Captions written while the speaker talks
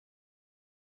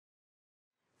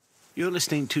You're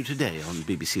listening to Today on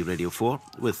BBC Radio 4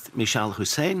 with Michal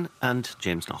Hussein and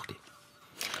James Naughty.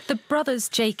 The brothers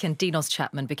Jake and Dinos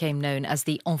Chapman became known as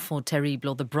the enfants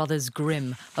terribles, or the Brothers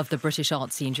Grimm of the British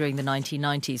art scene during the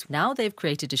 1990s. Now they've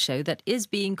created a show that is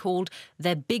being called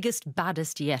their biggest,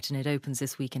 baddest yet, and it opens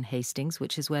this week in Hastings,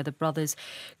 which is where the brothers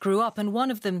grew up. And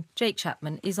one of them, Jake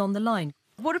Chapman, is on the line.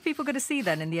 What are people going to see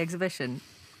then in the exhibition?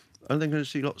 I think they're going to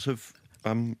see lots of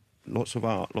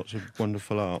art, lots of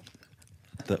wonderful art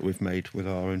that we've made with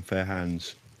our own fair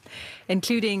hands.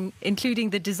 Including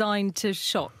the design to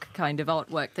shock kind of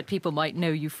artwork that people might know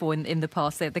you for in the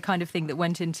past, the kind of thing that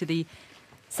went into the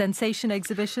Sensation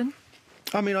exhibition?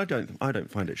 I mean, I don't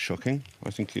find it shocking.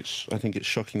 I think it's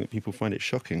shocking that people find it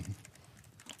shocking.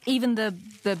 Even the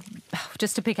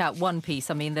just to pick out one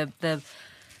piece, I mean the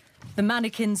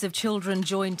mannequins of children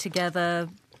joined together,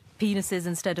 penises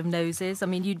instead of noses. I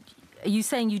mean, are you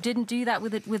saying you didn't do that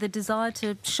with a desire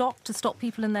to shock, to stop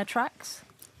people in their tracks?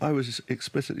 I was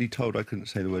explicitly told I couldn't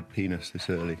say the word penis this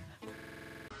early.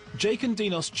 Jake and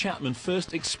Dinos Chapman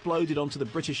first exploded onto the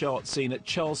British art scene at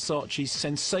Charles Saatchi's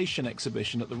Sensation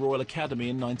exhibition at the Royal Academy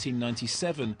in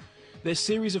 1997. Their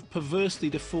series of perversely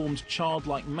deformed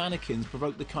childlike mannequins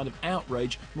provoked the kind of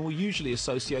outrage more usually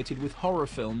associated with horror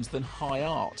films than high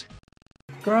art.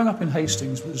 Growing up in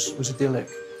Hastings was idyllic.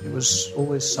 It was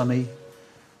always sunny,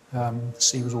 the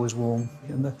sea was always warm,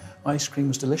 and the ice cream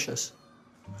was delicious.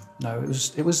 No, it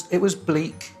was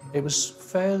bleak. It was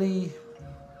fairly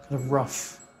kind of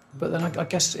rough. But then I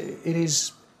guess it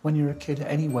is when you're a kid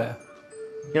anywhere.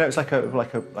 You know, it's like a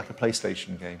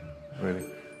PlayStation game, really.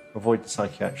 Avoid the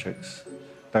psychiatrics,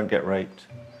 don't get raped,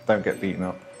 don't get beaten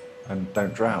up, and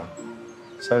don't drown.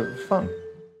 So fun.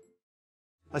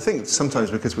 I think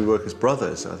sometimes because we work as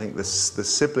brothers, I think the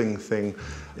sibling thing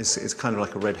is kind of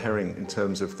like a red herring in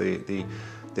terms of the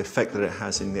effect that it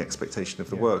has in the expectation of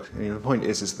the work. And the point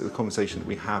is that the conversation that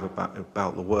we have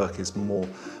about the work is more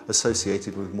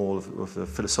associated with more of the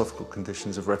philosophical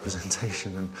conditions of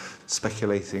representation and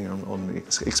speculating on the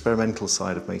experimental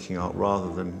side of making art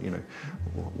rather than, you know,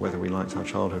 whether we liked our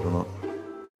childhood or not.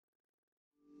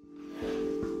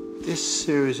 This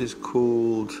series is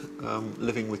called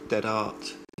Living with Dead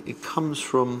Art. It comes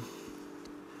from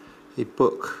a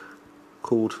book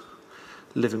called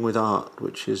Living with Art,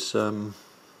 which is a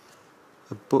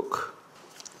book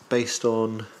based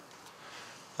on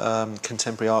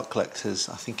contemporary art collectors,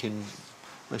 I think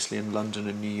mostly in London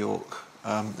and New York,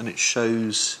 and it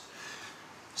shows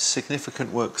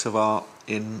significant works of art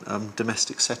in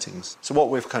domestic settings. So what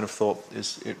we've kind of thought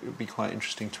is it would be quite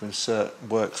interesting to insert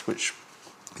works which,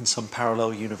 in some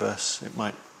parallel universe, it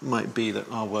might be that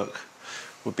our work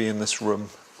would be in this room.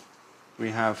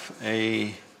 We have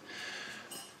a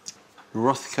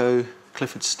Rothko,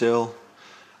 Clifford Still,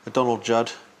 a Donald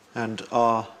Judd, and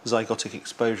our zygotic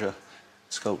exposure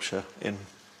sculpture in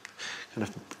kind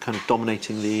of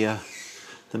dominating the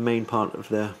main part of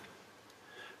their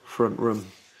front room.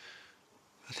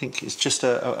 I think it's just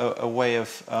a way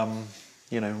of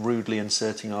rudely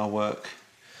inserting our work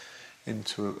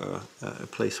into a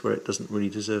place where it doesn't really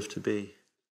deserve to be.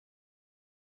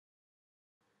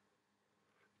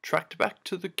 Tracked back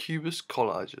to the Cubist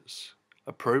collages,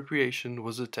 appropriation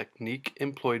was a technique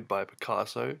employed by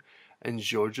Picasso and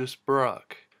Georges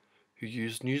Braque, who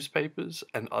used newspapers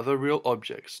and other real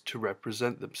objects to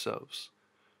represent themselves.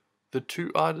 The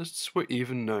two artists were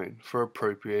even known for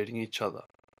appropriating each other.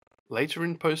 Later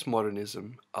in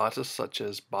postmodernism, artists such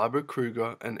as Barbara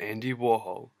Kruger and Andy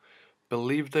Warhol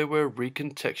believed they were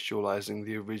recontextualizing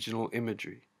the original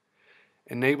imagery,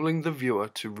 enabling the viewer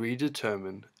to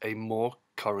redetermine a more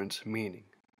current meaning.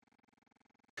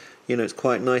 You know, it's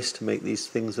quite nice to make these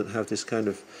things that have this kind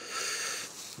of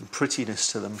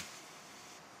prettiness to them,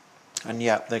 and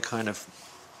yet they're kind of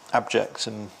abject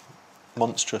and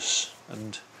monstrous,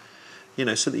 and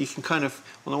so that you can kind of,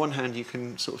 on the one hand, you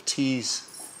can sort of tease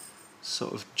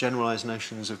sort of generalized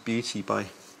notions of beauty by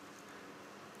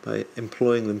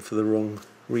employing them for the wrong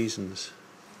reasons.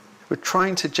 We're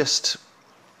trying to just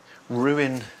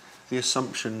ruin the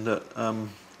assumption that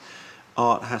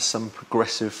art has some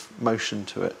progressive motion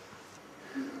to it,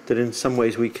 that in some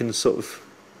ways we can sort of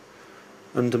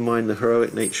undermine the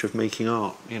heroic nature of making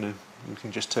art. We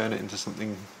can just turn it into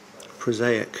something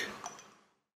prosaic.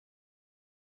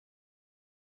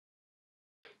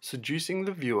 Seducing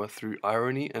the viewer through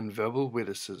irony and verbal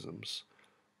witticisms,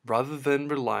 rather than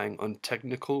relying on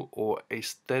technical or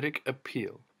aesthetic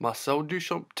appeal, Marcel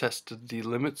Duchamp tested the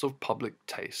limits of public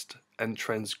taste and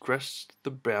transgressed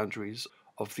the boundaries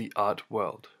of the art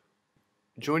world.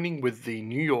 Joining with the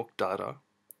New York Dada,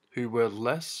 who were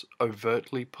less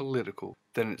overtly political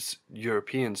than its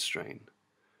European strain,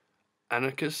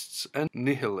 anarchists and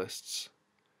nihilists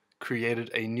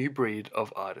created a new breed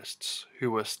of artists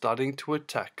who were starting to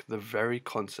attack the very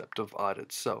concept of art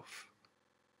itself.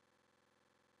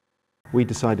 We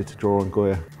decided to draw on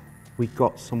Goya. We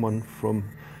got someone from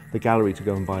the gallery to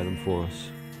go and buy them for us.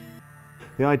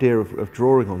 The idea of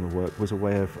drawing on the work was a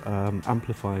way of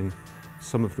amplifying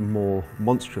some of the more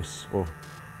monstrous or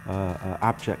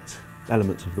abject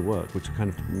elements of the work, which are kind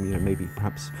of, maybe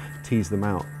perhaps tease them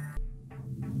out.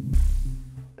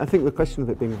 I think the question of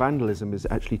it being vandalism is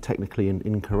actually technically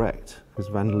incorrect, because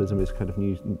vandalism is kind of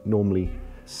normally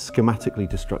schematically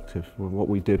destructive. What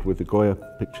we did with the Goya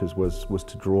pictures was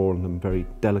to draw on them very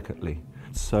delicately.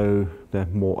 So they're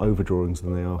more overdrawings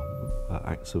than they are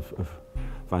acts of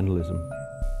vandalism.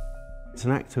 It's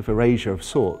an act of erasure of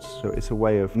sorts, so it's a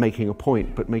way of making a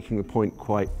point, but making the point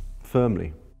quite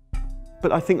firmly.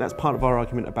 But I think that's part of our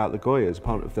argument about the Goyas,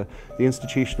 part of the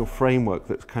institutional framework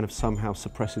that kind of somehow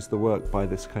suppresses the work by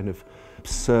this kind of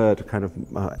absurd kind of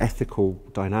ethical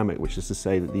dynamic, which is to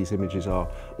say that these images are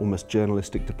almost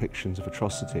journalistic depictions of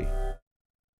atrocity.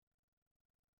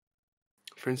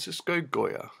 Francisco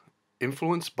Goya,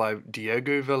 influenced by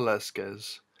Diego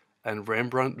Velázquez and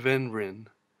Rembrandt van Rijn,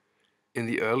 in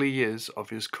the early years of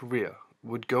his career,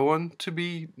 would go on to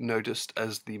be noticed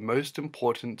as the most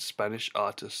important Spanish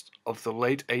artist of the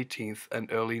late 18th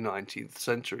and early 19th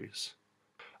centuries.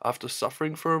 After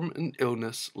suffering from an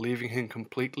illness leaving him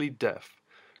completely deaf,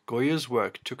 Goya's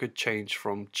work took a change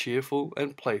from cheerful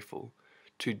and playful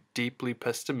to deeply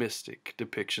pessimistic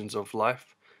depictions of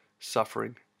life,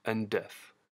 suffering, and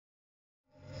death.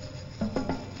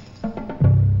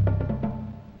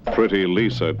 Pretty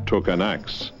Lisa took an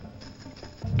axe,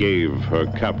 gave her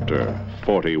captor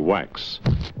 40 whacks.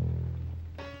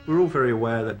 We're all very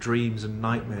aware that dreams and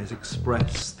nightmares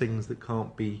express things that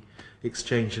can't be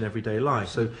exchanged in everyday life.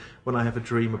 So when I have a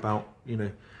dream about,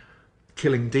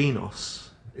 killing Dinos,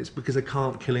 it's because I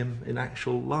can't kill him in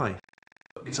actual life.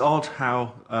 It's odd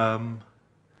how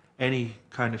any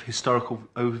kind of historical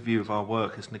overview of our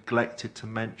work has neglected to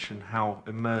mention how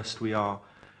immersed we are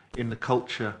in the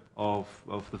culture of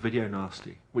the video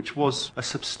nasty, which was a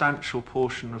substantial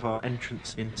portion of our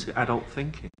entrance into adult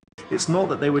thinking. It's not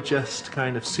that they were just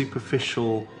kind of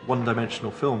superficial,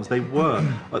 one-dimensional films. They were,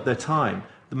 at their time,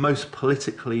 the most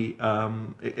politically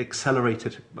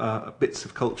accelerated bits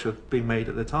of culture being made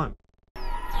at the time.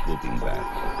 Swooping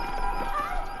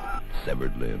backs,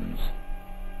 severed limbs,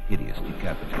 hideous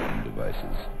decapitating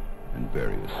devices, and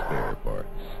various spare parts.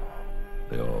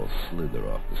 They all slither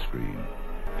off the screen.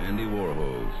 Andy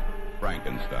Warhol's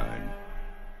Frankenstein.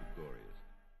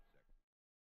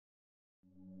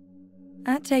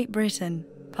 At Tate Britain,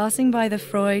 passing by the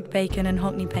Freud, Bacon and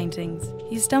Hockney paintings,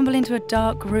 you stumble into a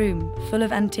dark room full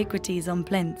of antiquities on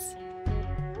plinths.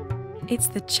 It's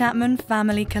the Chapman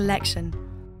family collection.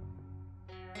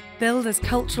 Billed as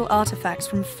cultural artefacts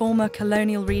from former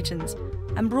colonial regions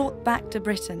and brought back to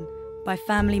Britain by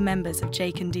family members of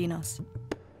Jake and Dinos.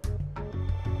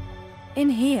 In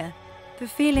here, the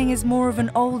feeling is more of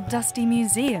an old dusty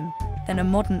museum than a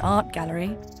modern art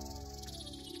gallery.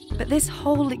 But this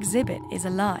whole exhibit is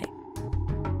a lie.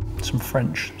 Some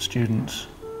French students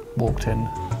walked in,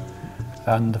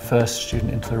 and the first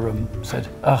student into the room said,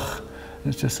 "Ugh,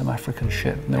 it's just some African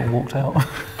shit," and they all walked out.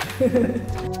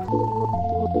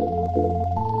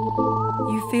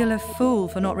 You feel a fool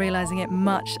for not realising it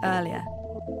much earlier.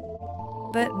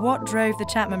 But what drove the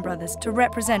Chapman brothers to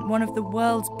represent one of the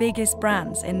world's biggest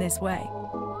brands in this way?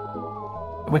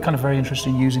 We're kind of very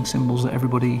interested in using symbols that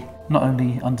everybody not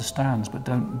only understands but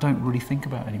don't really think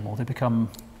about anymore. They become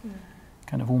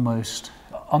kind of almost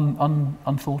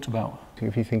unthought about.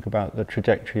 If you think about the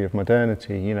trajectory of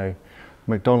modernity,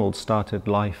 McDonald's started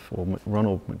life, or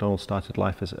Ronald McDonald started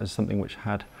life as something which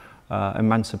had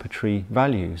emancipatory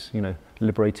values,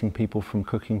 liberating people from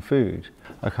cooking food,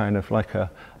 a kind of like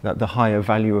the higher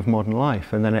value of modern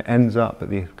life, and then it ends up at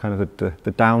the kind of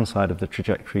the downside of the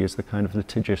trajectory is the kind of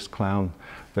litigious clown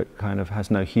that kind of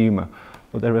has no humour.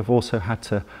 But they have also had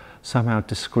to somehow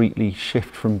discreetly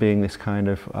shift from being this kind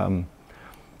of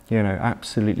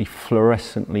absolutely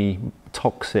fluorescently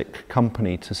toxic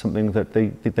company to something that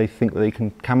they think that they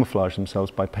can camouflage themselves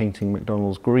by painting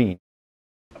McDonald's green.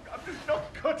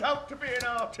 Cut out to be an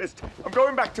artist. I'm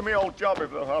going back to my old job if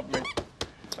they'll have me.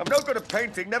 I'm no good at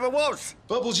painting, never was.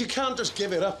 Bubbles, you can't just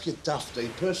give it up, you daft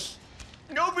apus.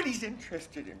 Nobody's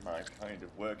interested in my kind of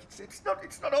work. It's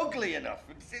not ugly enough.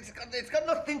 It's got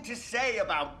nothing to say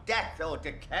about death or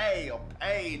decay or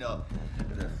pain or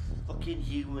the fucking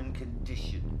human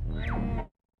condition.